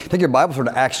Take your Bibles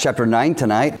to Acts chapter 9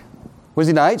 tonight.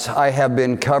 Wednesday nights, I have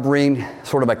been covering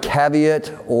sort of a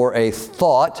caveat or a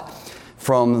thought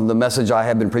from the message I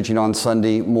have been preaching on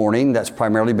Sunday morning. That's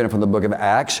primarily been from the book of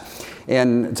Acts.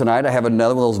 And tonight I have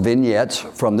another one of those vignettes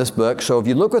from this book. So if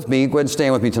you look with me, go ahead and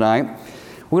stand with me tonight.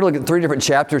 We're going to look at 3 different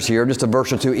chapters here, just a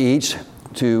verse or two each,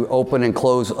 to open and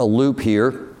close a loop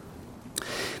here.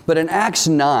 But in Acts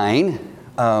 9,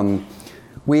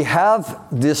 we have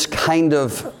this kind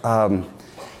of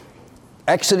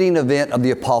exiting event of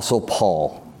the Apostle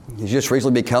Paul. He's just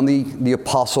recently become the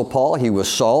Apostle Paul. He was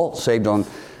Saul, saved on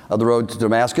the road to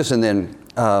Damascus, and then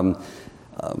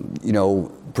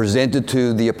presented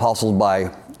to the apostles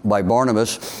by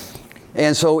Barnabas.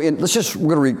 And so we're going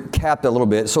to recap that a little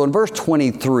bit. So in verse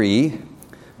 23,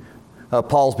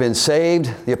 Paul's been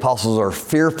saved. The apostles are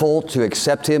fearful to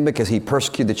accept him because he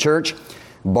persecuted the church.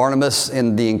 Barnabas,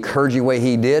 in the encouraging way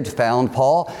he did, found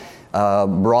Paul,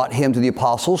 brought him to the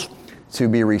apostles to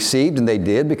be received, and they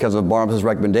did because of Barnabas'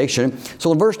 recommendation.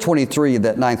 So in verse 23 of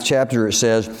that 9th chapter it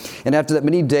says, "And after that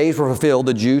many days were fulfilled,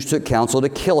 the Jews took counsel to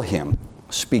kill him,"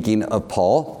 speaking of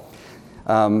Paul.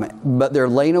 "But their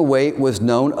laying await was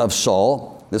known of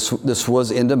Saul," this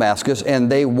was in Damascus, "and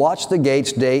they watched the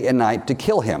gates day and night to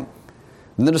kill him.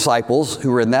 And the disciples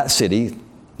who were in that city,"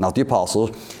 not the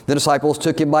apostles, "the disciples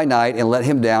took him by night and let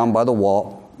him down by the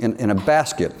wall in a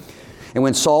basket. And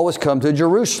when Saul was come to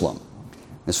Jerusalem,"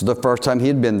 this was the first time he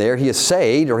had been there, "he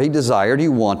essayed," or he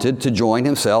wanted to join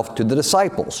himself to the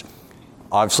disciples."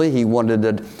 Obviously, he wanted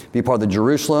to be part of the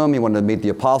Jerusalem. He wanted to meet the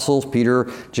apostles, Peter,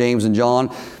 James, and John.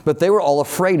 But they were all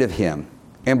afraid of him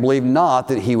and believed not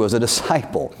that he was a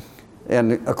disciple.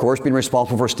 And, of course, being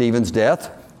responsible for Stephen's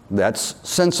death, that's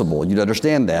sensible. You'd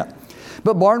understand that.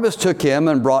 But Barnabas took him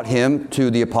and brought him to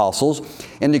the apostles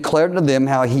and declared to them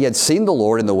how he had seen the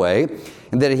Lord in the way,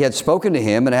 and that he had spoken to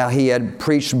him, and how he had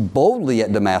preached boldly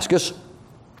at Damascus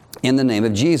in the name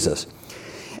of Jesus.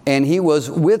 And he was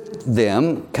with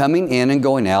them coming in and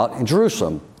going out in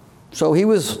Jerusalem. So he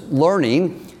was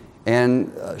learning and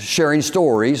sharing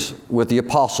stories with the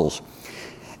apostles.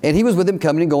 "And he was with them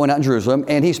coming and going out in Jerusalem,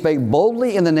 and he spake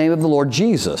boldly in the name of the Lord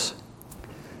Jesus."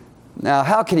 Now,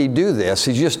 how can he do this?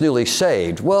 He's just newly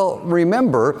saved. Well,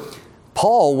 remember,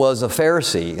 Paul was a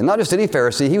Pharisee, and not just any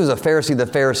Pharisee, he was a Pharisee of the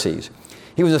Pharisees.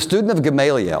 He was a student of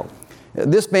Gamaliel.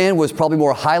 This man was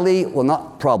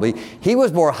probably he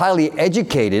was more highly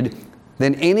educated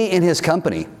than any in his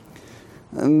company.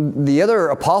 And the other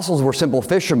apostles were simple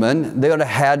fishermen. They would have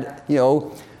had,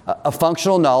 a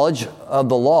functional knowledge of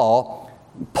the law.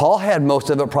 Paul had most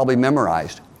of it probably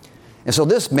memorized. And so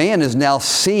this man is now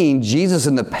seeing Jesus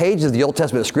in the pages of the Old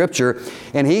Testament Scripture,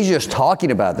 and he's just talking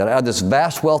about that out of this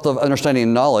vast wealth of understanding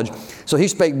and knowledge. So he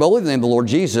spake boldly in the name of the Lord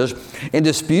Jesus and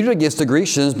disputed against the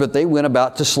Grecians, but they went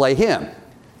about to slay him.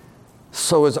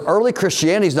 So his early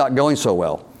Christianity is not going so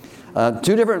well.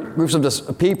 2 different groups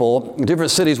of people in different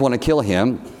cities want to kill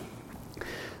him.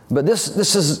 But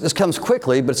this comes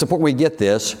quickly, but it's important we get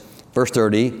this. Verse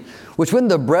 30, "Which when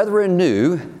the brethren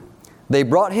knew, they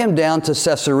brought him down to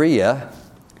Caesarea,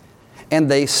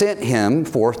 and they sent him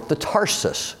forth to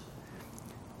Tarsus."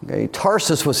 Okay,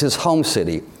 Tarsus was his home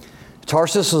city.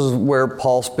 Tarsus is where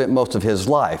Paul spent most of his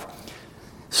life.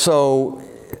 So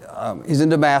he's in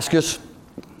Damascus.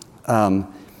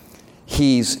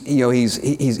 He's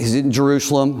in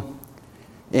Jerusalem,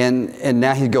 and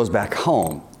now he goes back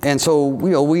home. And so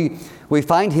we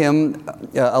find him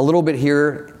a little bit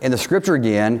here in the Scripture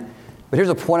again. But here's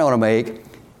a point I want to make.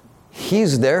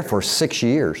 He's there for 6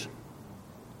 years.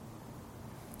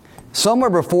 Somewhere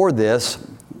before this,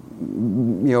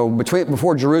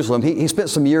 before Jerusalem, he spent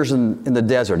some years in the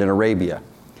desert in Arabia.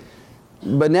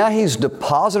 But now he's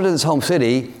deposited in his home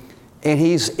city, and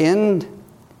he's in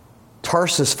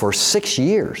Tarsus for 6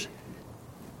 years.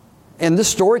 And this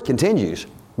story continues.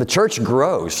 The church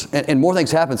grows, and more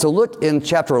things happen. So look in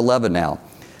chapter 11 now,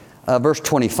 verse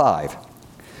 25.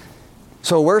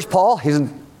 So where's Paul?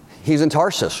 He's in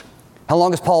Tarsus. How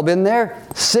long has Paul been there?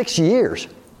 6 years.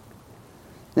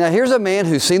 Now here's a man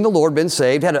who's seen the Lord, been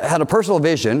saved, had a personal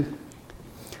vision.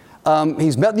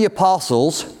 He's met the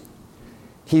apostles.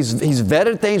 He's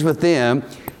vetted things with them.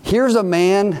 Here's a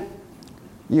man,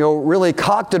 really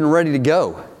cocked and ready to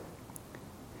go.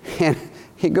 And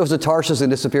he goes to Tarsus and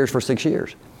disappears for 6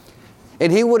 years.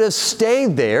 And he would have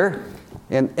stayed there.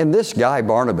 And this guy,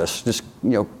 Barnabas, just,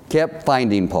 kept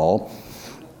finding Paul.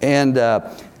 And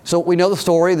so we know the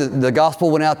story. The gospel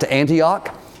went out to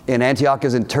Antioch. And Antioch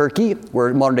is in Turkey. We're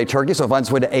in modern-day Turkey, so it finds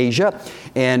its way to Asia.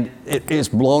 And it's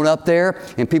blown up there.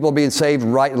 And people are being saved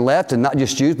right and left. And not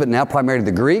just Jews, but now primarily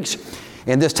the Greeks.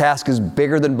 And this task is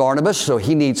bigger than Barnabas, so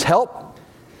he needs help.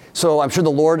 So I'm sure the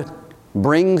Lord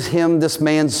brings this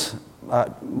man's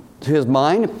to his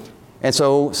mind. And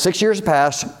so 6 years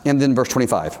passed, and then verse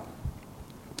 25.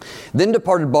 Then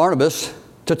departed Barnabas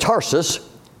to Tarsus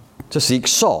to seek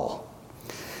Saul.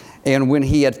 And when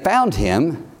he had found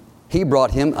him, he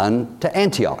brought him unto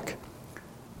Antioch.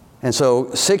 And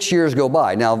so 6 years go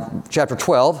by. Now, chapter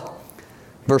 12,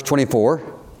 verse 24.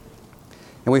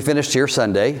 And we finished here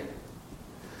Sunday.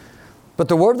 But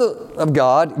the word of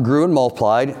God grew and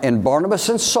multiplied, and Barnabas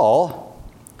and Saul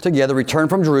together returned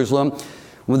from Jerusalem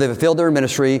when they fulfilled their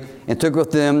ministry, and took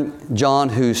with them John,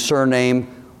 whose surname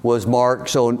was Mark.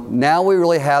 So now we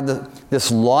really have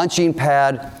this launching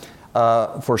pad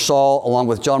for Saul, along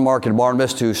with John, Mark, and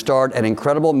Barnabas, to start an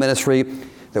incredible ministry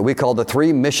that we call the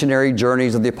 3 missionary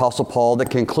journeys of the Apostle Paul, that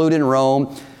conclude in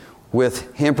Rome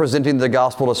with him presenting the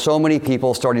gospel to so many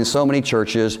people, starting so many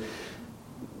churches,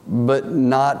 but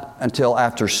not until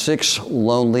after 6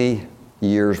 lonely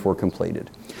years were completed.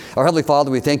 Our Heavenly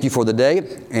Father, we thank you for the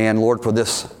day, and Lord, for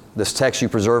this text you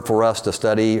preserved for us to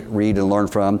study, read, and learn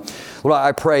from. Lord,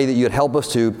 I pray that you'd help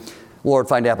us to, Lord,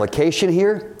 find application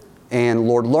here, and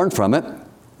Lord, learn from it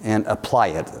and apply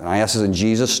it. And I ask this in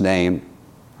Jesus' name,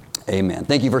 amen.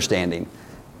 Thank you for standing.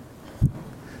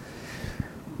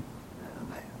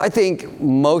 I think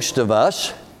most of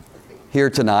us here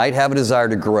tonight have a desire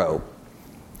to grow.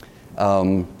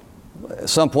 At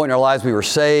some point in our lives we were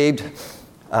saved.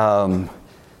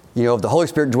 If the Holy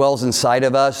Spirit dwells inside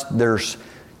of us, there's,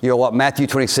 what Matthew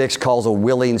 26 calls a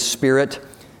willing spirit.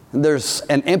 There's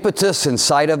an impetus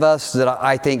inside of us that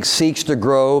I think seeks to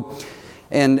grow.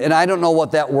 And I don't know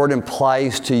what that word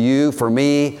implies to you. For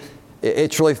me,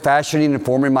 it's really fashioning and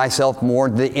forming myself more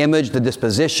the image, the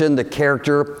disposition, the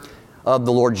character of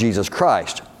the Lord Jesus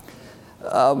Christ.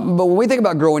 But when we think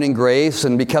about growing in grace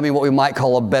and becoming what we might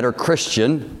call a better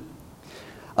Christian,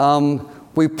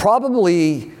 we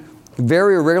probably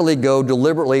very rarely go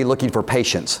deliberately looking for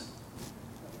patience.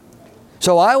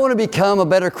 So I want to become a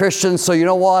better Christian, so you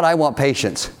know what? I want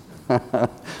patience. I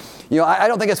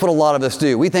don't think that's what a lot of us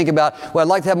do. We think about, well, I'd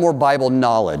like to have more Bible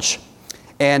knowledge.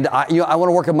 And I want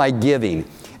to work on my giving.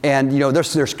 And,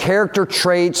 there's character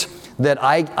traits that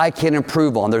I can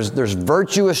improve on. There's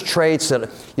virtuous traits that,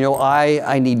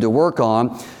 I need to work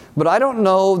on. But I don't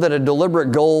know that a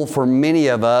deliberate goal for many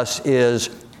of us is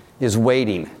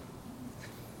waiting.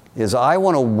 Is I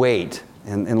want to wait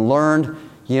and learn,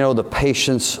 the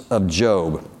patience of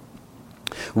Job.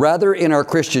 Rather, in our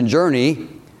Christian journey,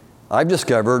 I've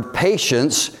discovered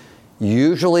patience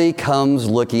usually comes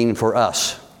looking for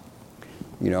us.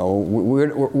 We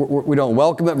don't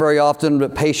welcome it very often,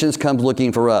 but patience comes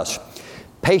looking for us.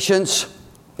 Patience,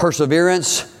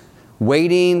 perseverance,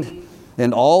 waiting,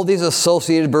 and all these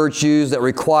associated virtues that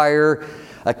require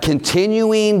a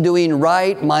continuing doing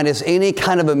right minus any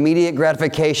kind of immediate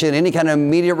gratification, any kind of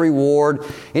immediate reward,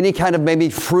 any kind of maybe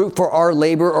fruit for our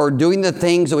labor, or doing the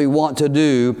things that we want to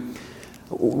do,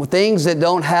 things that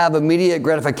don't have immediate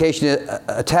gratification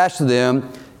attached to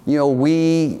them.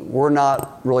 We're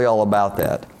not really all about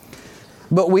that.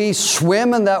 But we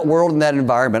swim in that world, in that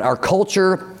environment. Our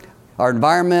culture, our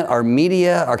environment, our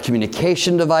media, our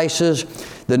communication devices,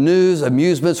 the news,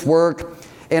 amusements, work,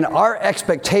 and our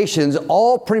expectations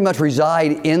all pretty much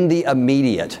reside in the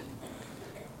immediate. In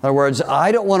other words,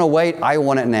 I don't want to wait, I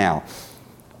want it now.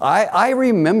 I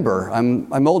remember,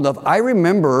 I'm old enough, I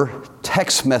remember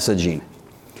text messaging.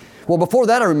 Well, before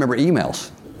that I remember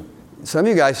emails. Some of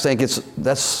you guys think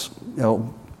that's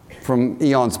from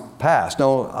eons past.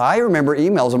 No, I remember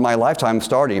emails in my lifetime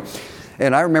starting.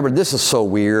 And I remember, this is so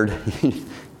weird.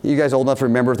 You guys old enough to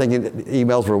remember thinking that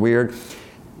emails were weird?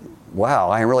 Wow,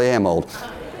 I really am old.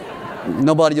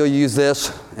 Nobody will use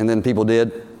this, and then people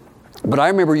did. But I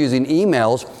remember using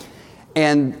emails,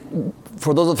 and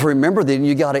for those of us who remember, then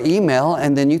you got an email,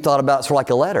 and then you thought about sort of like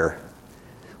a letter.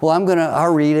 Well,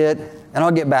 I'll read it, and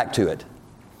I'll get back to it.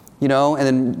 And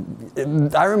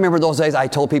then I remember those days I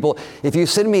told people, if you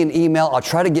send me an email, I'll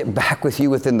try to get back with you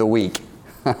within the week.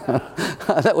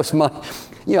 That was my,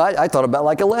 I thought about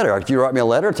like a letter. If you write me a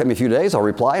letter, take me a few days, I'll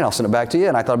reply and I'll send it back to you.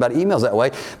 And I thought about emails that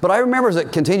way. But I remember as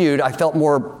it continued, I felt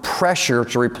more pressure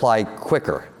to reply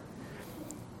quicker.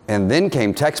 And then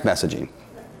came text messaging.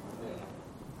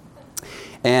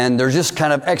 And there's just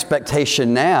kind of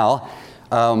expectation now.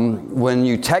 When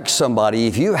you text somebody,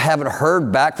 if you haven't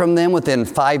heard back from them within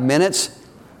 5 minutes,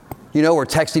 we're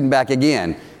texting back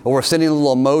again. Or we're sending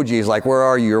little emojis like, where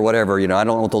are you, or whatever, I don't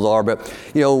know what those are. But,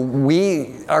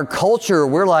 our culture,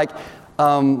 we're like,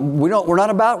 we're not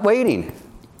about waiting.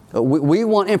 We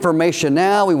want information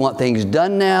now. We want things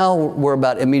done now. We're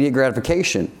about immediate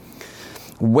gratification.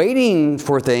 Waiting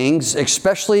for things,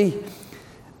 especially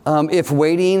if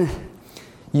waiting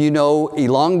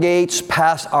elongates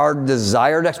past our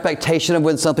desired expectation of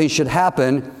when something should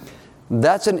happen,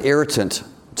 that's an irritant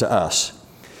to us.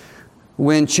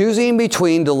 When choosing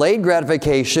between delayed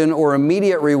gratification or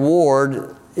immediate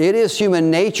reward, it is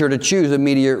human nature to choose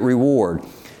immediate reward.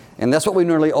 And that's what we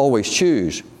nearly always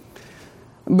choose.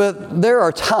 But there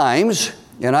are times,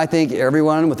 and I think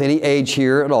everyone with any age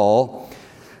here at all,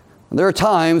 there are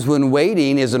times when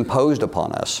waiting is imposed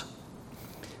upon us.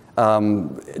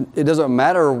 It doesn't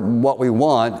matter what we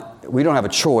want. We don't have a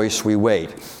choice. We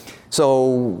wait.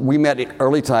 So we met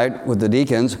early tonight with the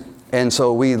deacons, and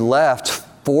so we left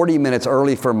 40 minutes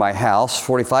early from my house,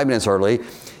 45 minutes early.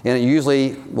 And it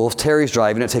usually, if Terry's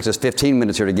driving, it takes us 15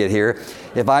 minutes here to get here.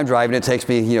 If I'm driving, it takes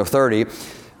me, 30.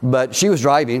 But she was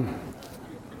driving,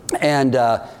 and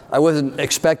I wasn't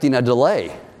expecting a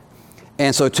delay.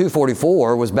 And so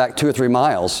 244 was back 2 or 3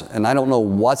 miles, and I don't know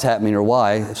what's happening or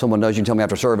why. If someone knows, you can tell me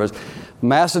after service.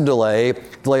 Massive delay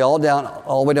all the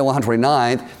way down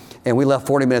 129th, and we left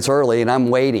 40 minutes early, and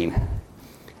I'm waiting.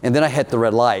 And then I hit the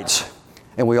red lights,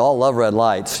 and we all love red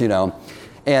lights, and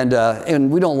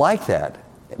we don't like that.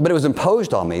 But it was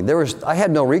imposed on me. I had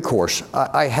no recourse.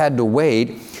 I had to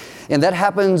wait. And that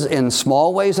happens in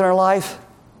small ways in our life.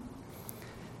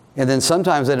 And then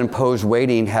sometimes that imposed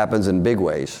waiting happens in big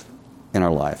ways in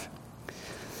our life.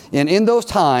 And in those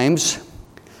times,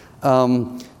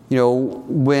 if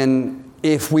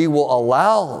we will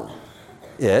allow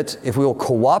it, if we will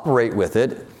cooperate with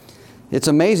it, it's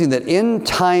amazing that in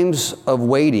times of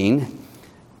waiting,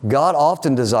 God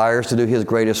often desires to do His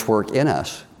greatest work in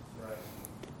us.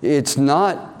 It's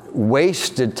not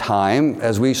wasted time,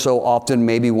 as we so often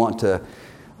maybe want to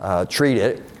treat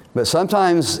it, but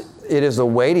sometimes it is the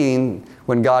waiting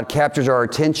when God captures our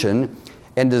attention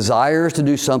and desires to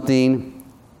do something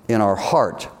in our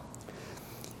heart.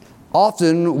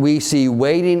 Often we see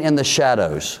waiting in the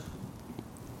shadows,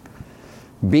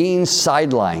 being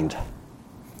sidelined,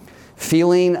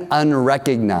 feeling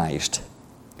unrecognized,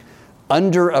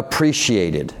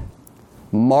 underappreciated,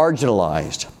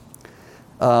 marginalized.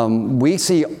 We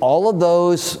see all of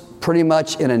those pretty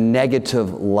much in a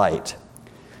negative light.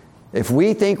 If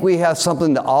we think we have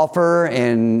something to offer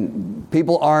and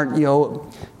people aren't,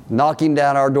 knocking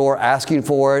down our door asking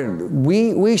for it,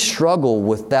 we struggle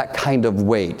with that kind of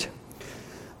weight.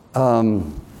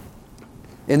 And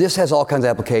this has all kinds of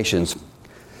applications.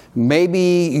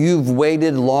 Maybe you've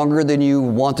waited longer than you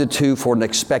wanted to for an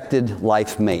expected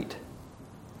life mate.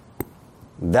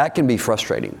 That can be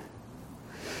frustrating.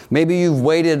 Maybe you've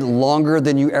waited longer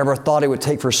than you ever thought it would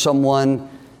take for someone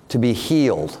to be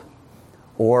healed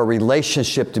or a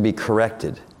relationship to be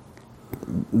corrected.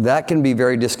 That can be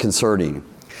very disconcerting.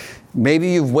 Maybe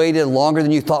you've waited longer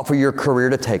than you thought for your career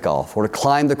to take off or to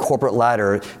climb the corporate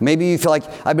ladder. Maybe you feel like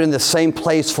I've been in the same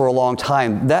place for a long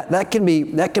time. That can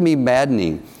be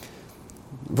maddening.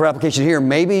 For application here,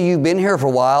 maybe you've been here for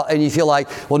a while and you feel like,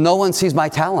 well, no one sees my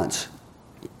talents.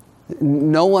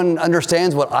 No one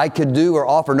understands what I could do or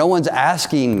offer. No one's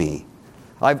asking me.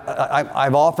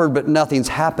 I've offered, but nothing's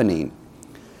happening.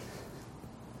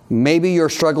 Maybe you're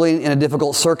struggling in a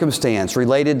difficult circumstance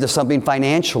related to something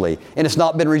financially, and it's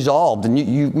not been resolved, and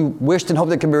you wished and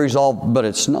hoped it can be resolved, but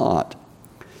it's not.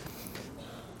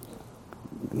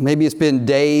 Maybe it's been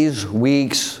days,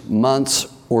 weeks,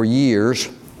 months, or years,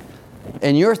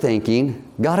 and you're thinking,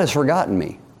 God has forgotten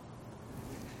me,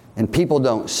 and people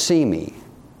don't see me.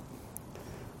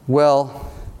 Well,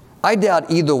 I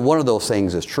doubt either one of those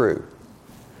things is true.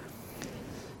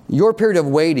 Your period of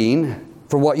waiting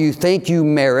for what you think you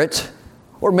merit,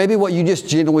 or maybe what you just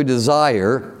genuinely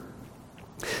desire,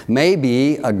 may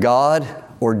be a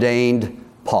God-ordained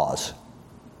pause.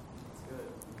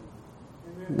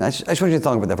 I just want you to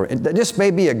think about that for a minute. This may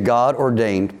be a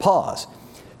God-ordained pause.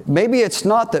 Maybe it's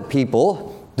not that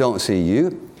people don't see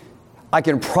you. I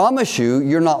can promise you,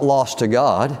 you're not lost to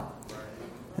God.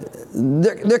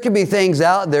 There could be things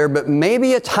out there, but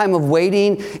maybe a time of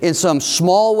waiting in some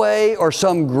small way or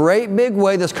some great big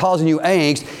way that's causing you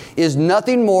angst is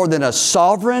nothing more than a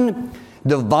sovereign,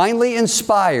 divinely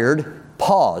inspired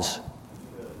pause.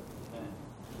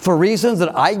 For reasons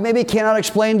that I maybe cannot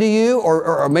explain to you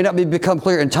or may not become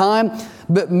clear in time,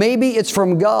 but maybe it's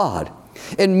from God.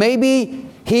 And maybe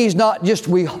He's not just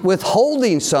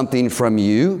withholding something from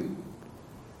you,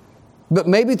 but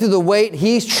maybe through the wait,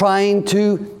 He's trying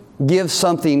to give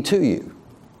something to you.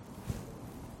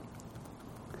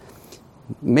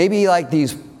 Maybe like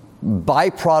these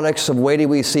byproducts of waiting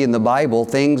we see in the Bible,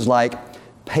 things like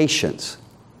patience,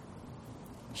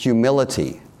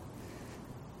 humility,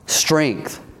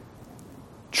 strength,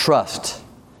 trust,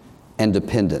 and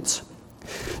dependence.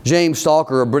 James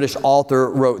Stalker, a British author,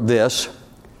 wrote this,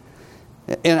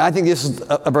 and I think this is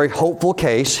a very hopeful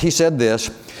case. He said this: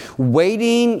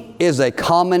 waiting is a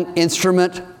common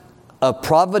instrument of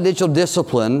providential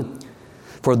discipline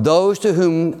for those to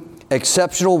whom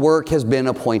exceptional work has been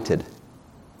appointed.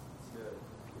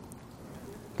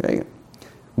 Okay.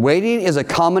 Waiting is a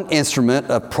common instrument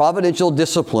of providential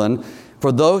discipline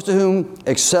for those to whom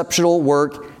exceptional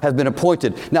work has been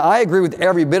appointed. Now, I agree with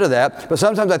every bit of that, but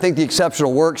sometimes I think the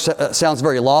exceptional work sounds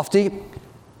very lofty.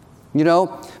 You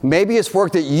know, maybe it's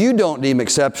work that you don't deem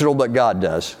exceptional, but God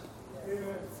does.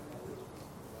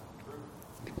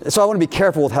 So I want to be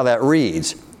careful with how that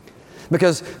reads.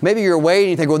 Because maybe you're waiting,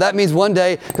 you think, well, that means one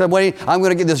day, because I'm waiting, I'm going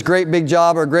to get this great big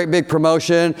job or a great big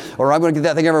promotion, or I'm going to get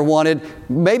that thing I ever wanted.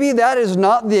 Maybe that is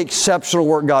not the exceptional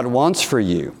work God wants for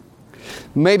you.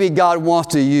 Maybe God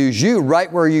wants to use you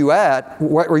right where you're at,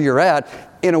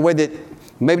 in a way that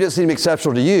maybe doesn't seem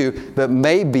exceptional to you, but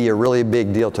may be a really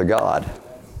big deal to God.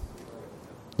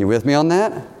 You with me on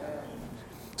that?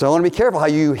 So I want to be careful how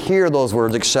you hear those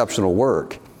words, exceptional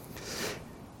work.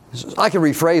 I can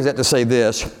rephrase that to say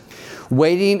this: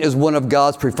 waiting is one of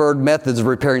God's preferred methods of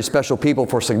preparing special people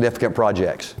for significant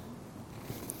projects.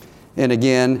 And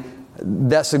again,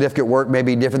 that significant work may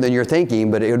be different than you're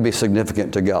thinking, but it would be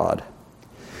significant to God.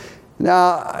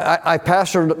 Now, I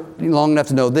pastored long enough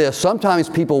to know this. Sometimes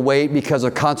people wait because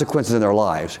of consequences in their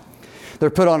lives.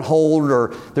 They're put on hold,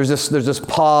 or there's this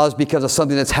pause because of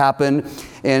something that's happened,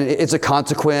 and it's a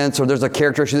consequence, or there's a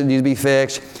characteristic that needs to be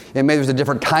fixed, and maybe there's a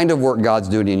different kind of work God's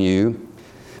doing in you.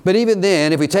 But even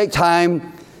then, if we take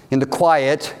time in the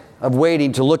quiet of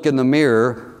waiting to look in the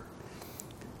mirror,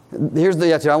 here's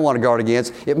the attitude I want to guard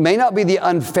against. It may not be the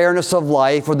unfairness of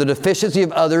life or the deficiency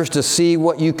of others to see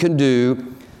what you can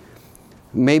do.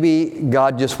 Maybe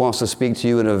God just wants to speak to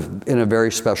you in a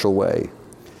very special way.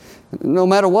 No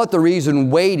matter what the reason,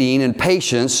 waiting and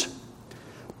patience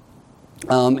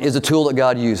is a tool that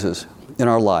God uses in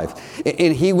our life.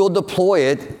 And He will deploy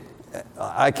it.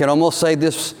 I can almost say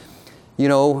this,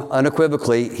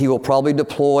 unequivocally. He will probably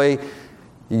deploy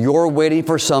your waiting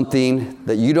for something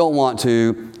that you don't want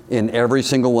to in every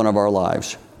single one of our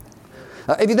lives.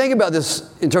 If you think about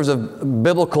this in terms of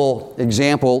biblical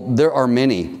example, there are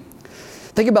many.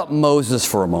 Think about Moses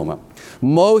for a moment.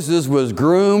 Moses was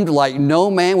groomed like no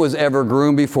man was ever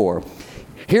groomed before.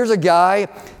 Here's a guy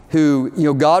who,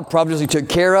 God providentially took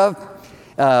care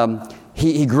of.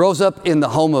 He grows up in the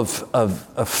home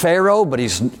of Pharaoh, but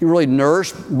he's really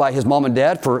nourished by his mom and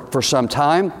dad for some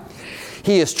time.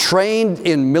 He is trained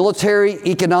in military,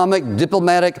 economic,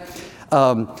 diplomatic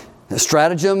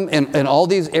stratagem in all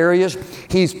these areas.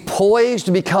 He's poised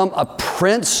to become a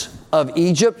prince of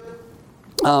Egypt.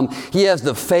 He has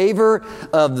the favor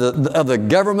of the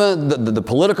government, the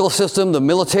political system, the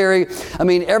military. I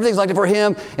mean, everything's like it for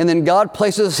him. And then God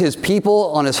places His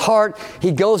people on his heart.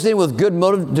 He goes in with good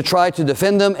motive to try to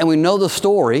defend them. And we know the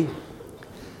story.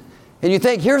 And you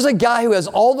think, here's a guy who has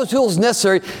all the tools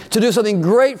necessary to do something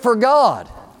great for God.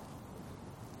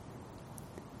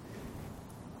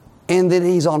 And then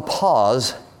he's on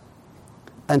pause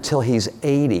until he's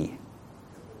 80.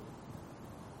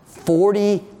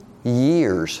 40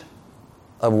 years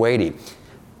of waiting.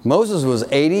 Moses was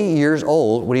 80 years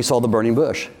old when he saw the burning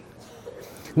bush.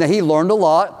 Now, he learned a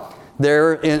lot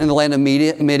there in the land of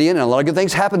Midian, and a lot of good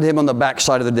things happened to him on the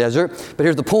backside of the desert. But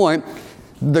here's the point.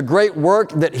 The great work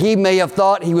that he may have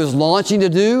thought he was launching to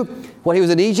do when he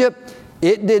was in Egypt,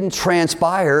 it didn't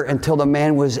transpire until the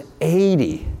man was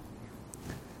 80.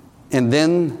 And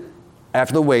then,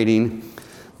 after the waiting,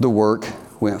 the work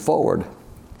went forward.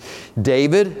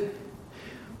 David,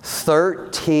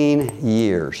 13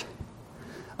 years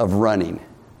of running.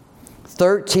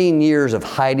 13 years of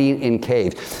hiding in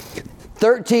caves.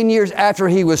 13 years after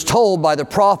he was told by the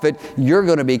prophet, you're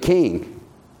going to be king.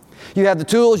 You have the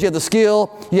tools, you have the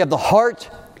skill, you have the heart,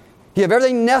 you have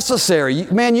everything necessary.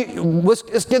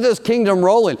 Let's get this kingdom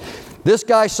rolling. This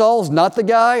guy Saul's not the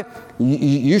guy.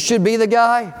 You should be the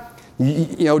guy.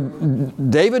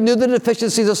 David knew the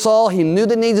deficiencies of Saul. He knew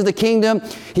the needs of the kingdom.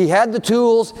 He had the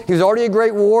tools. He was already a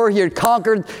great warrior. He had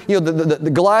conquered,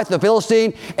 the Goliath, the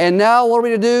Philistine. And now what are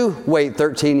we to do? Wait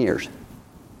 13 years.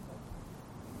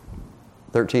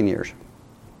 13 years.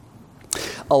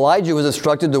 Elijah was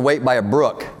instructed to wait by a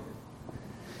brook.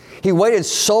 He waited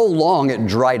so long it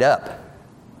dried up.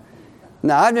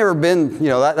 Now, I've never been,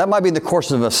 that might be in the course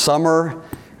of a summer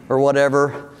or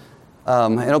whatever.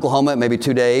 In Oklahoma, it may be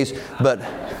 2 days, but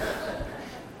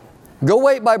go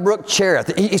wait by Brook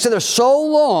Cherith. He said there's so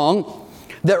long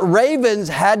that ravens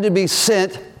had to be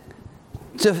sent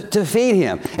to feed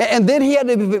him. And then he had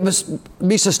to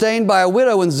be sustained by a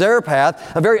widow in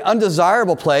Zarephath, a very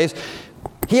undesirable place.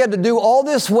 he had to do all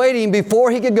this waiting before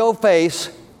he could go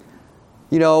face,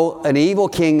 an evil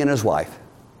king and his wife,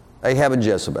 Ahab and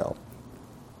Jezebel.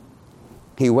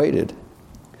 He waited.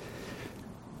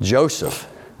 Joseph,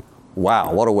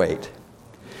 wow, what a wait.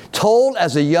 Told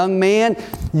as a young man,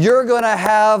 you're going to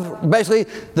have basically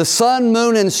the sun,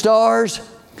 moon, and stars.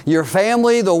 Your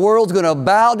family, the world's going to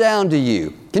bow down to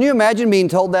you. Can you imagine being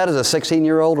told that as a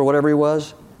 16-year-old or whatever he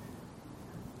was?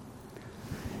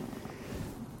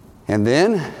 And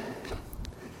then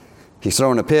he's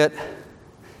thrown in a pit.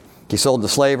 He's sold to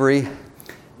slavery.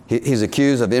 He's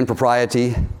accused of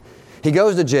impropriety. He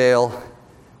goes to jail,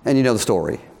 and you know the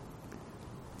story.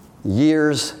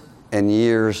 Years and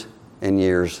years and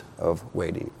years of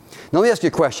waiting. Now let me ask you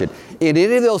a question. In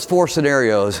any of those 4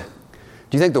 scenarios,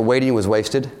 do you think the waiting was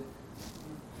wasted?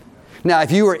 Now,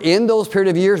 if you were in those period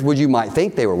of years, you might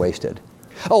think they were wasted.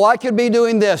 Oh, I could be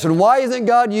doing this, and why isn't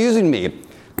God using me?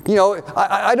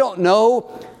 I don't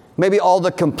know. Maybe all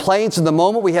the complaints in the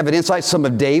moment. We have an insight, some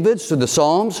of David's through the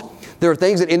Psalms. There are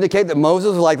things that indicate that Moses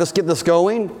was like, let's get this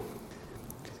going.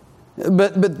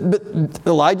 But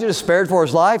Elijah despaired for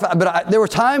his life. But there were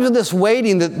times in this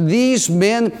waiting that these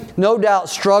men no doubt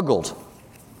struggled.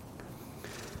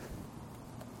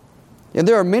 And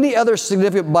there are many other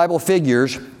significant Bible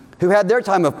figures who had their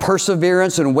time of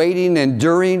perseverance and waiting and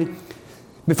enduring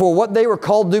before what they were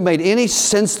called to do made any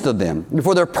sense to them,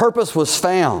 before their purpose was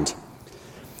found.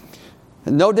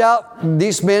 And no doubt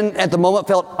these men at the moment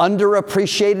felt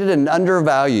underappreciated and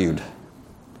undervalued.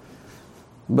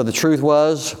 But the truth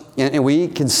was, and we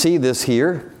can see this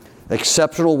here,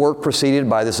 exceptional work preceded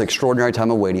by this extraordinary time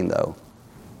of waiting, though.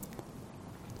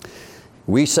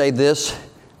 We say this,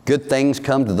 good things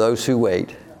come to those who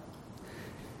wait.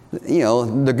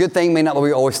 The good thing may not be what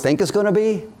we always think it's going to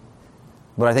be,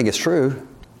 but I think it's true.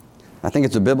 I think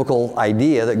it's a biblical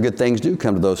idea that good things do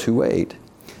come to those who wait.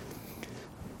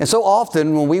 And so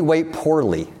often when we wait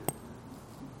poorly,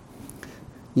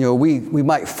 we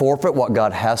might forfeit what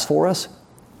God has for us.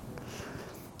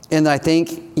 And I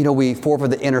think, we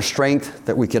forfeit the inner strength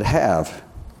that we could have.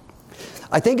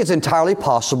 I think it's entirely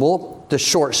possible to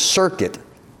short circuit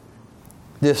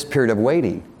this period of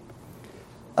waiting.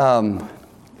 So,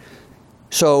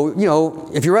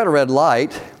 if you're at a red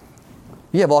light,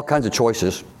 you have all kinds of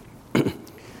choices.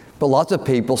 But lots of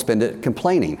people spend it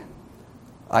complaining.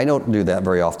 I don't do that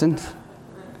very often.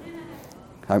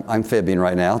 I'm fibbing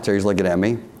right now. Terry's looking at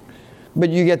me. But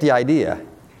you get the idea.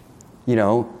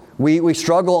 We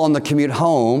struggle on the commute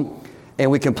home,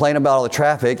 and we complain about all the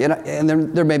traffic, and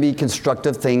there may be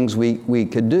constructive things we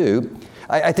could do.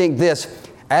 I think this,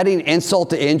 adding insult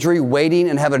to injury, waiting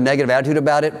and having a negative attitude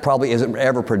about it probably isn't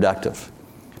ever productive.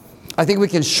 I think we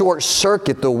can short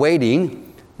circuit the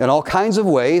waiting in all kinds of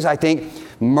ways. I think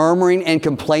murmuring and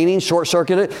complaining short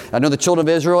circuited. I know the children of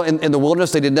Israel in the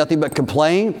wilderness, they did nothing but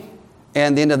complain,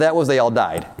 and the end of that was they all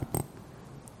died.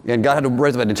 And God had to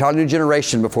raise up an entirely new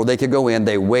generation before they could go in.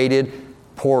 They waited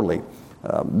poorly.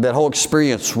 That whole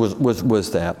experience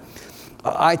was that.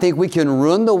 I think we can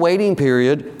ruin the waiting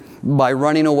period by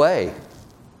running away.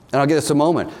 And I'll give this a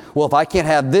moment. Well, if I can't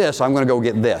have this, I'm going to go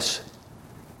get this.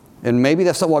 And maybe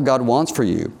that's not what God wants for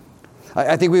you.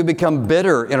 I think we become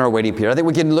bitter in our waiting period. I think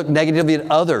we can look negatively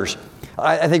at others.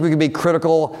 I think we can be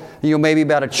critical, maybe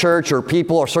about a church or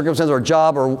people or circumstance or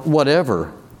job or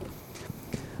whatever.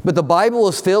 But the Bible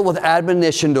is filled with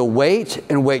admonition to wait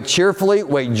and wait cheerfully,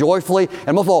 wait joyfully,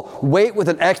 and most of all, wait with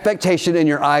an expectation in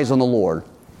your eyes on the Lord.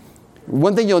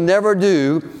 One thing you'll never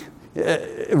do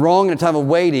wrong in a time of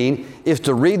waiting is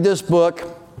to read this book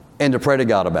and to pray to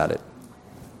God about it.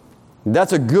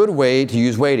 That's a good way to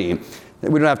use waiting.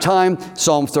 We don't have time.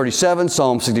 Psalms 37,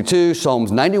 Psalm 62,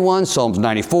 Psalms 91, Psalms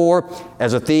 94,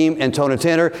 as a theme and tone of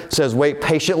tenor, says wait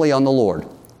patiently on the Lord.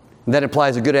 And that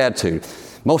implies a good attitude.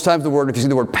 Most times if you see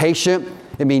the word patient,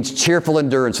 it means cheerful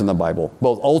endurance in the Bible,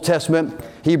 both Old Testament,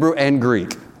 Hebrew, and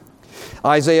Greek.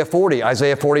 Isaiah 40,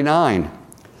 Isaiah 49,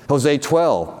 Hosea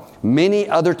 12. Many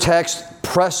other texts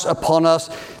press upon us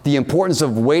the importance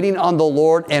of waiting on the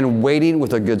Lord and waiting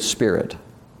with a good spirit.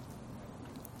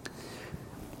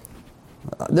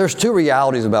 There's two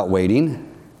realities about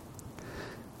waiting.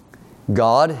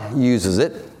 God uses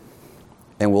it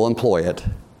and will employ it.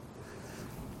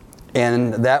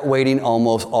 And that waiting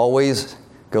almost always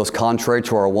goes contrary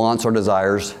to our wants, our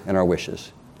desires, and our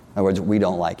wishes. In other words, we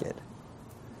don't like it.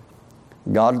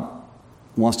 God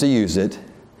wants to use it,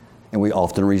 and we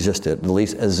often resist it. At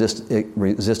least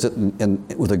resist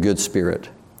it with a good spirit.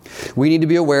 We need to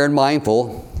be aware and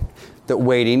mindful that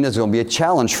waiting is going to be a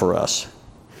challenge for us.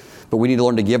 But we need to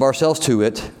learn to give ourselves to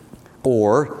it,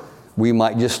 or we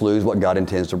might just lose what God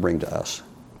intends to bring to us.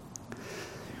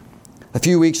 A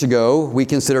few weeks ago, we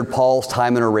considered Paul's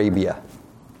time in Arabia.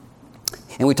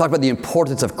 And we talked about the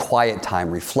importance of quiet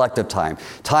time, reflective time,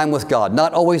 time with God,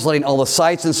 not always letting all the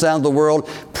sights and sounds of the world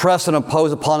press and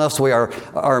impose upon us the way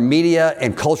our media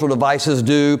and cultural devices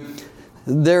do.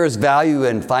 There is value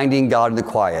in finding God in the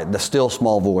quiet, the still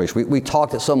small voice. We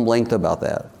talked at some length about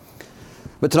that.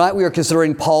 But tonight we are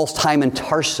considering Paul's time in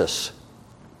Tarsus.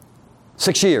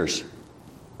 6 years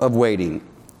of waiting.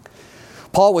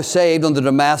 Paul was saved on the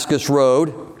Damascus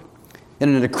road in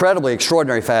an incredibly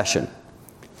extraordinary fashion.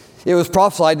 It was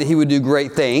prophesied that he would do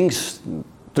great things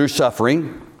through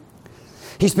suffering.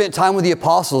 He spent time with the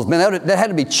apostles. Man, that had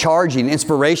to be charging,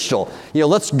 inspirational.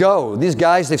 Let's go. These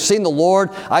guys, they've seen the Lord.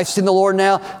 I've seen the Lord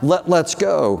now. Let's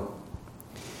go.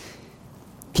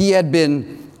 He had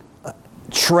been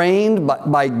trained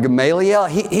by Gamaliel.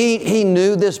 He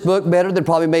knew this book better than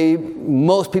probably maybe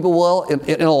most people will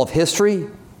in all of history.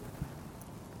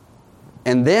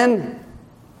 And then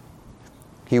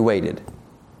he waited.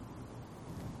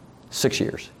 6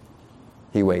 years.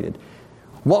 He waited.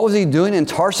 What was he doing in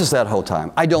Tarsus that whole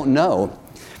time? I don't know.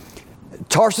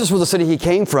 Tarsus was the city he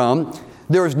came from.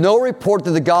 There was no report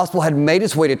that the gospel had made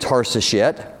its way to Tarsus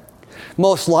yet.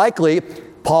 Most likely,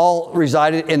 Paul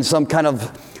resided in some kind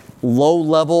of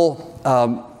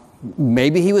low-level,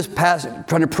 maybe he was trying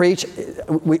to preach.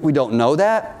 We don't know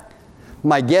that.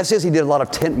 My guess is he did a lot of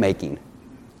tent making.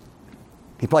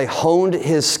 He probably honed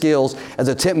his skills as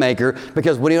a tent maker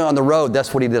because when he went on the road,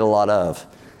 that's what he did a lot of.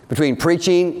 Between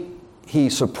preaching, he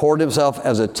supported himself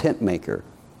as a tent maker.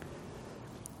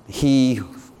 He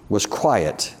was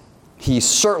quiet. He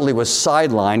certainly was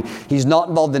sidelined. He's not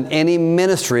involved in any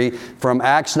ministry from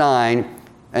Acts 9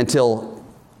 until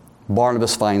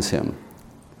Barnabas finds him.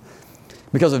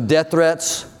 Because of death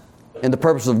threats and the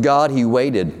purpose of God, he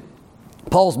waited.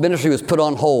 Paul's ministry was put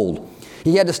on hold.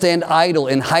 He had to stand idle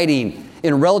in hiding,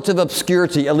 in relative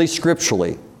obscurity, at least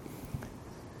scripturally.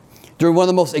 During one of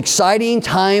the most exciting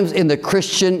times in the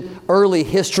Christian early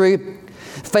history,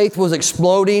 faith was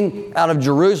exploding out of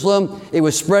Jerusalem. It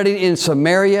was spreading in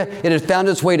Samaria. It had found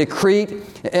its way to Crete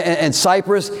and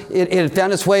Cyprus. It had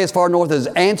found its way as far north as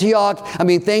Antioch.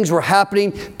 Things were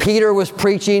happening. Peter was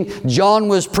preaching. John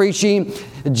was preaching.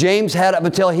 James had up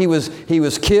until he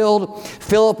was killed.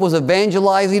 Philip was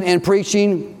evangelizing and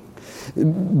preaching.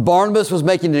 Barnabas was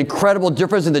making an incredible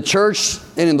difference in the church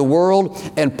and in the world,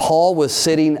 and Paul was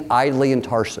sitting idly in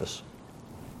Tarsus.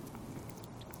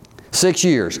 6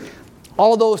 years.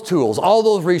 All those tools, all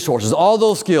those resources, all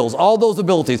those skills, all those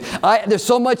abilities. There's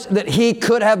so much that he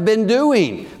could have been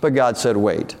doing, but God said,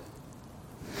 wait.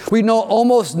 We know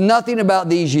almost nothing about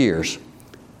these years.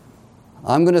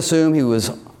 I'm going to assume he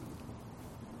was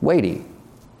waiting,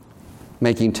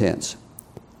 making tents.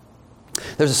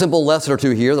 There's a simple lesson or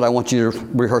two here that I want you to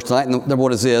rehearse tonight. And number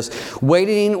one is this.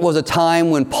 Waiting was a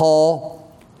time when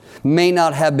Paul may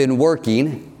not have been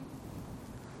working,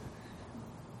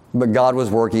 but God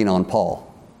was working on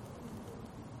Paul.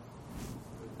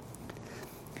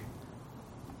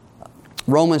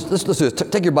 Romans, let's do this.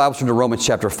 Take your Bibles to Romans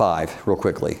chapter 5 real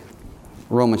quickly.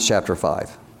 Romans chapter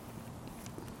 5.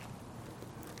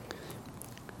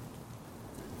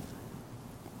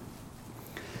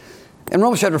 And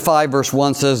Romans chapter 5 verse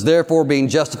 1 says, therefore being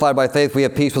justified by faith we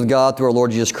have peace with God through our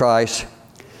Lord Jesus Christ,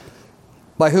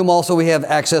 by whom also we have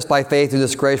access by faith through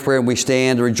this grace wherein we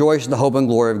stand and rejoice in the hope and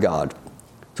glory of God.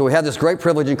 So we have this great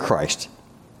privilege in Christ.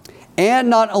 And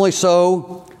not only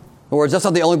so, in other words, that's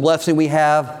not the only blessing we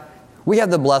have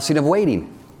the blessing of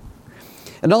waiting.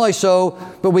 And not only so,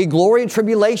 but we glory in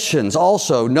tribulations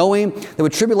also, knowing that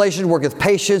with tribulation worketh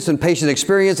patience, and patience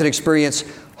experience, and experience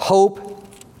hope.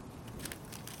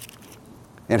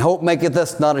 And hope maketh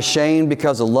us not ashamed,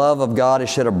 because the love of God is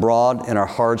shed abroad in our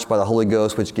hearts by the Holy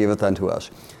Ghost, which giveth unto us.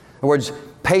 In other words,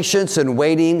 patience and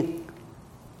waiting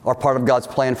are part of God's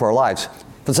plan for our lives.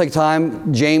 For the sake of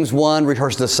time, James 1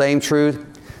 rehearses the same truth.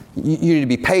 You need to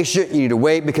be patient, you need to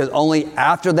wait, because only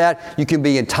after that you can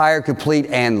be entire, complete,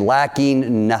 and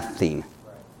lacking nothing.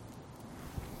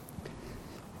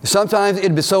 Sometimes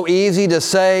it'd be so easy to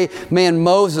say, man,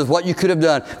 Moses, what you could have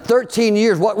done. 13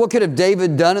 years, what could have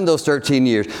David done in those 13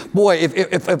 years? Boy,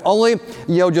 if only,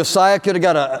 Josiah could have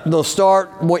got a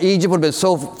start, boy, Egypt would have been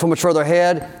so much further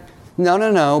ahead.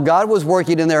 No. God was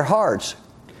working in their hearts.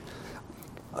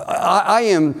 I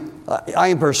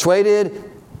am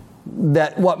persuaded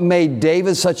that what made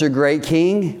David such a great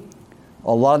king,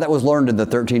 a lot of that was learned in the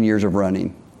 13 years of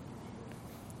running.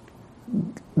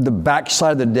 The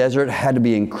backside of the desert had to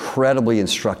be incredibly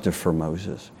instructive for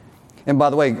Moses. And by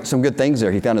the way, some good things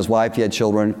there. He found his wife, he had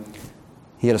children.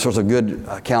 He had a source of good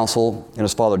counsel in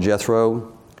his father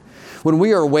Jethro. When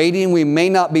we are waiting, we may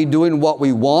not be doing what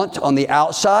we want on the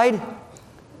outside,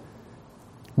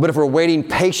 but if we're waiting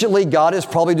patiently, God is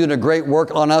probably doing a great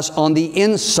work on us on the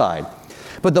inside.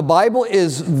 But the Bible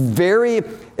is very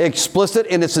explicit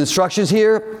in its instructions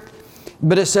here,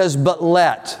 but it says, but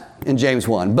let, in James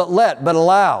 1. But let, but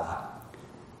allow.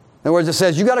 In other words, it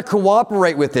says, you got to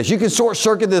cooperate with this. You can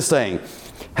short-circuit this thing.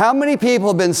 How many people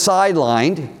have been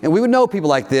sidelined, and we would know people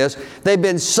like this, they've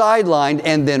been sidelined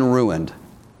and then ruined.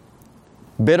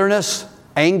 Bitterness,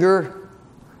 anger,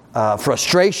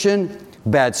 frustration,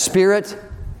 bad spirit.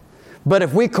 But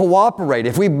if we cooperate,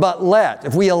 if we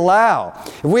allow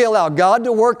God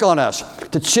to work on us,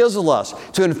 to chisel us,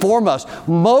 to inform us,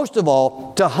 most of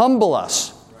all, to humble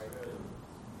us.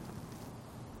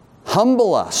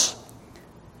 Humble us.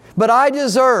 But I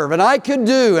deserve, and I could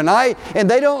do, and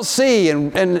they don't see,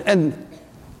 and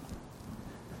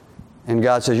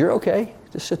God says, you're okay,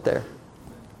 just sit there.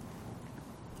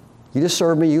 You just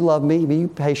serve me, you love me, be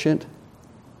patient.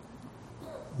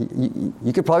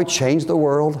 You could probably change the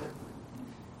world.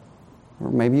 Or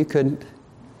maybe you couldn't.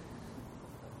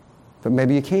 But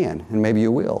maybe you can, and maybe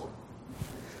you will.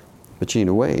 But you need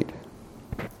to wait.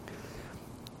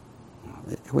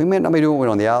 We may not be doing it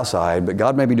on the outside, but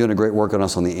God may be doing a great work on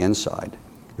us on the inside.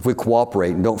 If we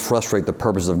cooperate and don't frustrate the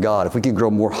purposes of God, if we can grow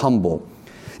more humble,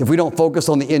 if we don't focus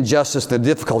on the injustice, the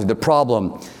difficulty, the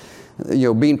problem,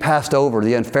 being passed over,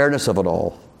 the unfairness of it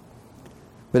all.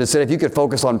 But instead, if you could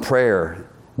focus on prayer,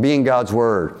 being God's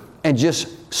Word, and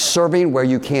just serving where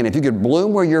you can. If you could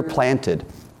bloom where you're planted.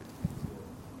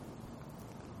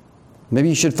 Maybe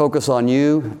you should focus on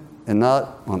you and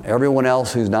not on everyone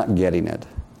else who's not getting it.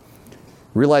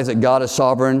 Realize that God is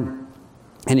sovereign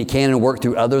and He can and work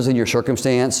through others in your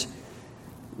circumstance.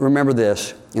 Remember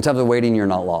this, in times of waiting, you're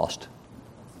not lost.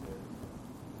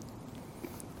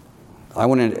 I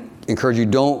want to encourage you,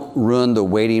 don't ruin the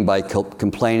waiting by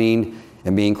complaining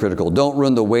and being critical. Don't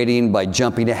ruin the waiting by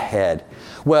jumping ahead.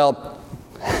 Well,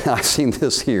 I've seen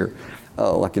this here.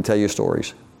 Oh, I can tell you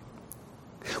stories.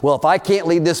 Well, if I can't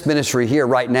lead this ministry here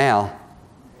right now,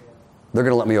 they're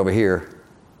going to let me over here.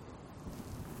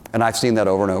 And I've seen that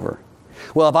over and over.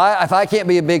 Well, if I can't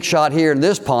be a big shot here in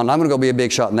this pond, I'm going to go be a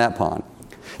big shot in that pond.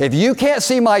 If you can't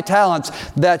see my talents,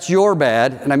 that's your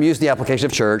bad, and I'm using the application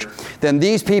of church, then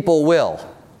these people will.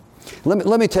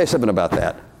 Let me tell you something about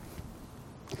that.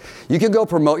 You can go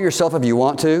promote yourself if you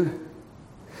want to,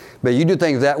 but you do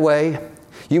things that way,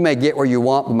 you may get where you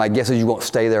want, but my guess is you won't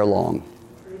stay there long.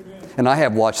 And I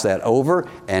have watched that over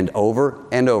and over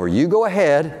and over. You go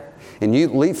ahead and you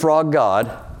leapfrog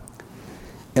God,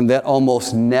 and that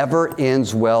almost never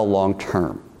ends well long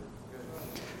term.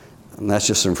 And that's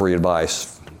just some free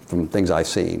advice from things I've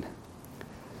seen.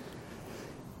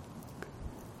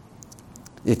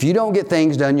 If you don't get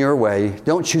things done your way,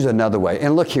 don't choose another way.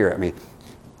 And look here at me.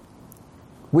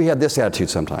 We have this attitude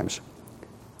sometimes.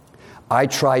 I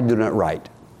tried doing it right.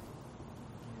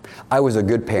 I was a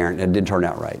good parent and it didn't turn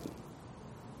out right.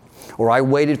 Or I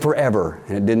waited forever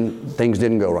and things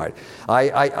didn't go right.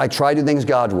 I tried to do things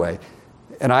God's way.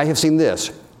 And I have seen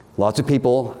this. Lots of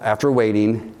people, after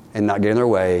waiting and not getting their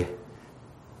way,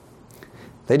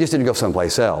 they just didn't go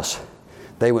someplace else.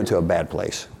 They went to a bad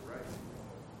place.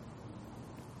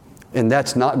 And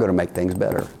that's not going to make things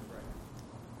better.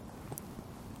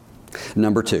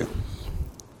 Number 2.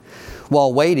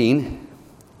 While waiting,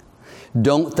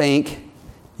 don't think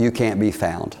you can't be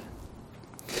found.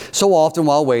 So often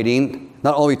while waiting,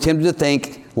 not only are we tempted to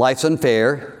think life's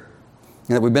unfair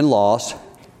and that we've been lost,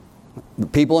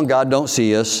 people and God don't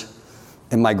see us,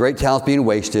 and my great talent's being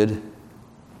wasted,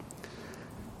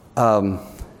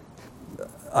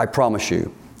 I promise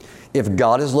you, if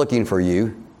God is looking for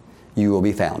you, you will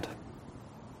be found.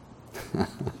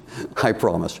 I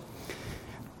promise.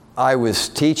 I was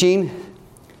teaching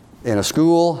in a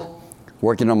school,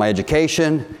 working on my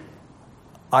education.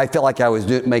 I felt like I was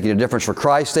making a difference for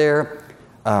Christ there.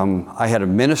 I had a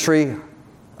ministry.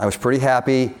 I was pretty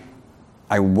happy.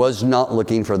 I was not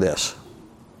looking for this.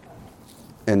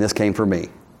 And this came for me.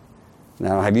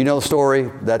 Now, have you know the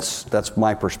story? That's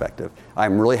my perspective.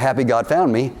 I'm really happy God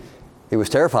found me. It was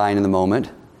terrifying in the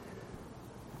moment,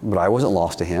 but I wasn't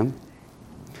lost to Him.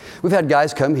 We've had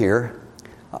guys come here.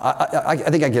 I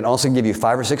think I can also give you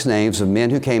 5 or 6 names of men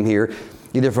who came here,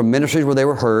 either from ministries where they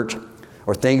were hurt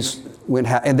or things went,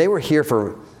 and they were here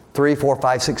for 3, 4,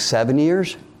 5, 6, 7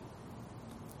 years.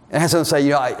 And I had someone say,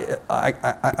 maybe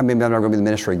I'm not going to be in the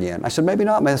ministry again. I said, maybe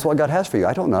not, man. That's what God has for you.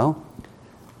 I don't know.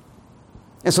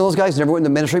 And so those guys never went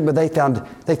into ministry, but they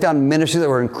found ministries that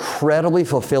were incredibly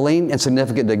fulfilling and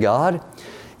significant to God.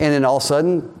 And then all of a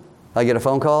sudden, I get a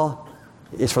phone call.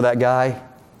 It's for that guy,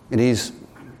 and he's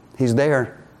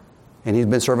there. And he's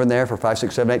been serving there for 5,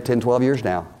 6, 7, 8, 10, 12 years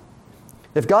now.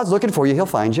 If God's looking for you, he'll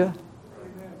find you.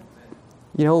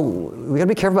 You know, we got to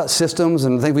be careful about systems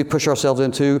and things we push ourselves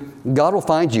into. God will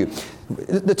find you.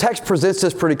 The text presents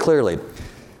this pretty clearly.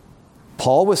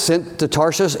 Paul was sent to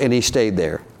Tarsus and he stayed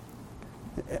there.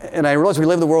 And I realize we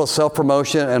live in the world of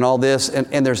self-promotion and all this,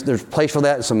 and there's place for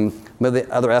that in some of the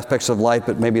other aspects of life,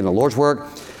 but maybe in the Lord's work.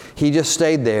 He just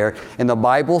stayed there, and the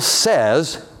Bible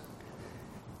says,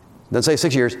 doesn't say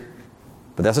 6 years,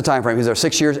 but that's the time frame. He was there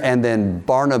 6 years, and then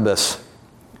Barnabas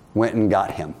went and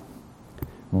got him.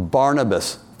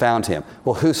 Barnabas found him.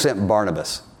 Well, who sent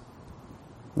Barnabas?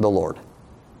 The Lord.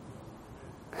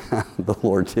 The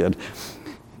Lord did.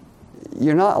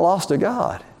 You're not lost to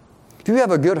God. If you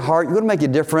have a good heart, you're going to make a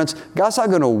difference. God's not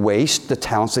going to waste the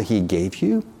talents that he gave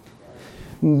you.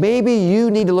 Maybe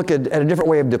you need to look at a different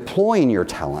way of deploying your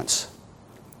talents.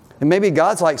 And maybe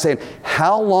God's like saying,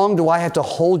 how long do I have to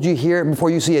hold you here before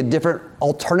you see a different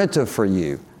alternative for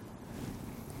you?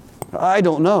 I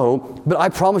don't know, but I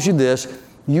promise you this,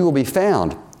 you will be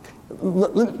found.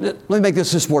 Let me make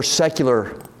this just more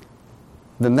secular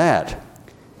than that.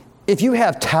 If you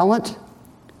have talent,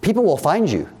 people will find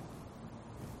you.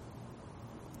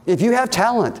 If you have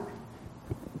talent,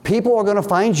 people are going to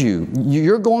find you.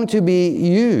 You're going to be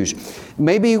used.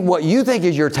 Maybe what you think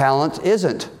is your talent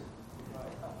isn't.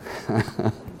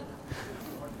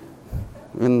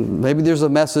 And maybe there's a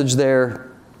message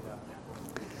there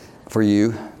for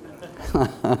you.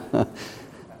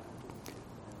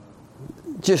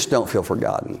 Just don't feel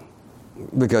forgotten,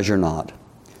 because you're not.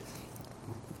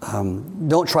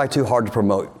 Don't try too hard to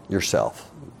promote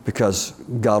yourself, because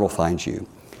God will find you.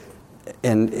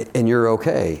 And you're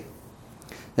okay.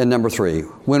 And number 3,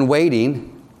 when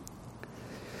waiting,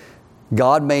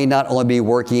 God may not only be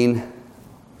working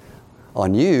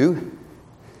on you,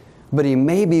 but he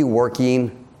may be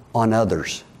working on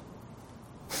others.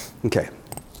 Okay.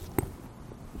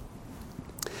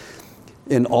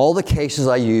 In all the cases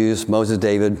I use, Moses,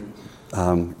 David,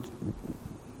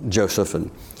 Joseph,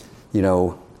 and, you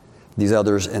know, these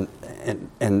others,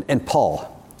 and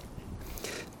Paul,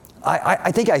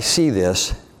 I think I see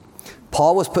this.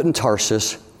 Paul was put in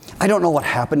Tarsus. I don't know what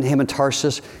happened to him in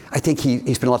Tarsus. I think he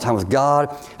spent a lot of time with God.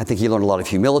 I think he learned a lot of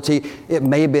humility. It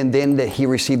may have been then that he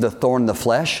received the thorn in the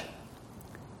flesh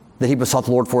that he besought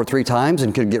the Lord for 3 times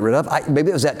and couldn't get rid of. Maybe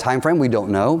it was that time frame. We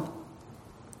don't know.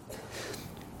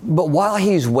 But while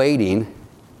he's waiting,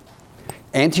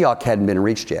 Antioch hadn't been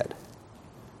reached yet.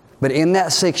 But in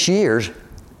that 6 years,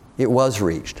 it was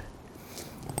reached.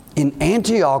 In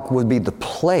Antioch would be the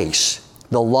place,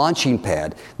 the launching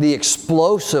pad, the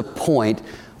explosive point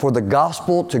for the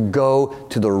gospel to go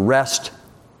to the rest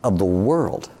of the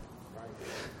world.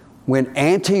 When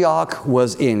Antioch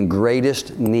was in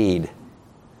greatest need,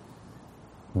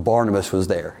 Barnabas was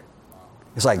there.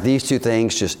 It's like these two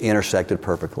things just intersected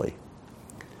perfectly.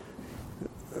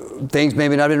 Things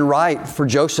maybe not been right for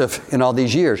Joseph in all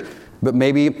these years, but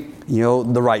maybe, you know,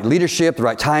 the right leadership, the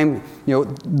right time, you know,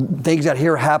 things out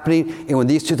here are happening, and when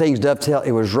these two things dovetail,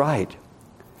 it was right.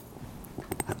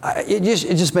 It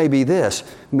just may be this.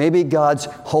 Maybe God's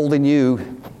holding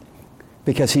you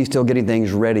because he's still getting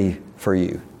things ready for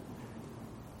you.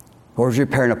 Or he's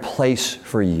preparing a place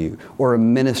for you, or a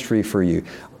ministry for you.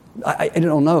 I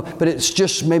don't know, but it's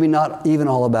just maybe not even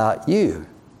all about you.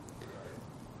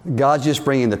 God's just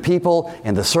bringing the people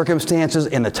and the circumstances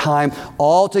and the time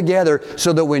all together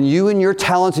so that when you and your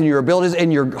talents and your abilities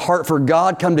and your heart for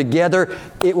God come together,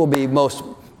 it will be most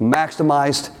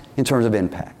maximized in terms of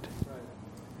impact.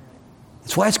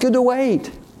 That's why it's good to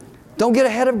wait. Don't get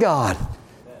ahead of God.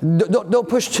 Don't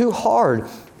push too hard.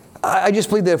 I just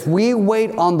believe that if we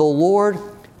wait on the Lord,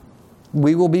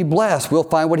 we will be blessed. We'll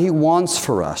find what he wants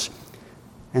for us.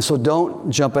 And so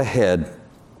don't jump ahead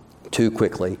too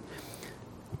quickly.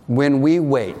 When we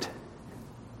wait,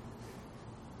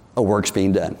 a work's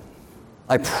being done.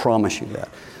 I promise you that.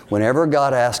 Whenever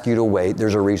God asks you to wait,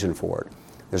 there's a reason for it.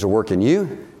 There's a work in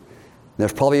you.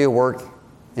 There's probably a work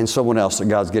in someone else that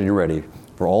God's getting ready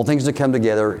for all things to come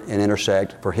together and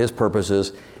intersect for his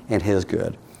purposes and his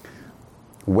good.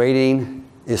 Waiting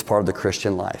is part of the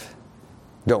Christian life.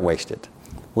 Don't waste it.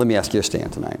 Let me ask you to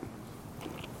stand tonight.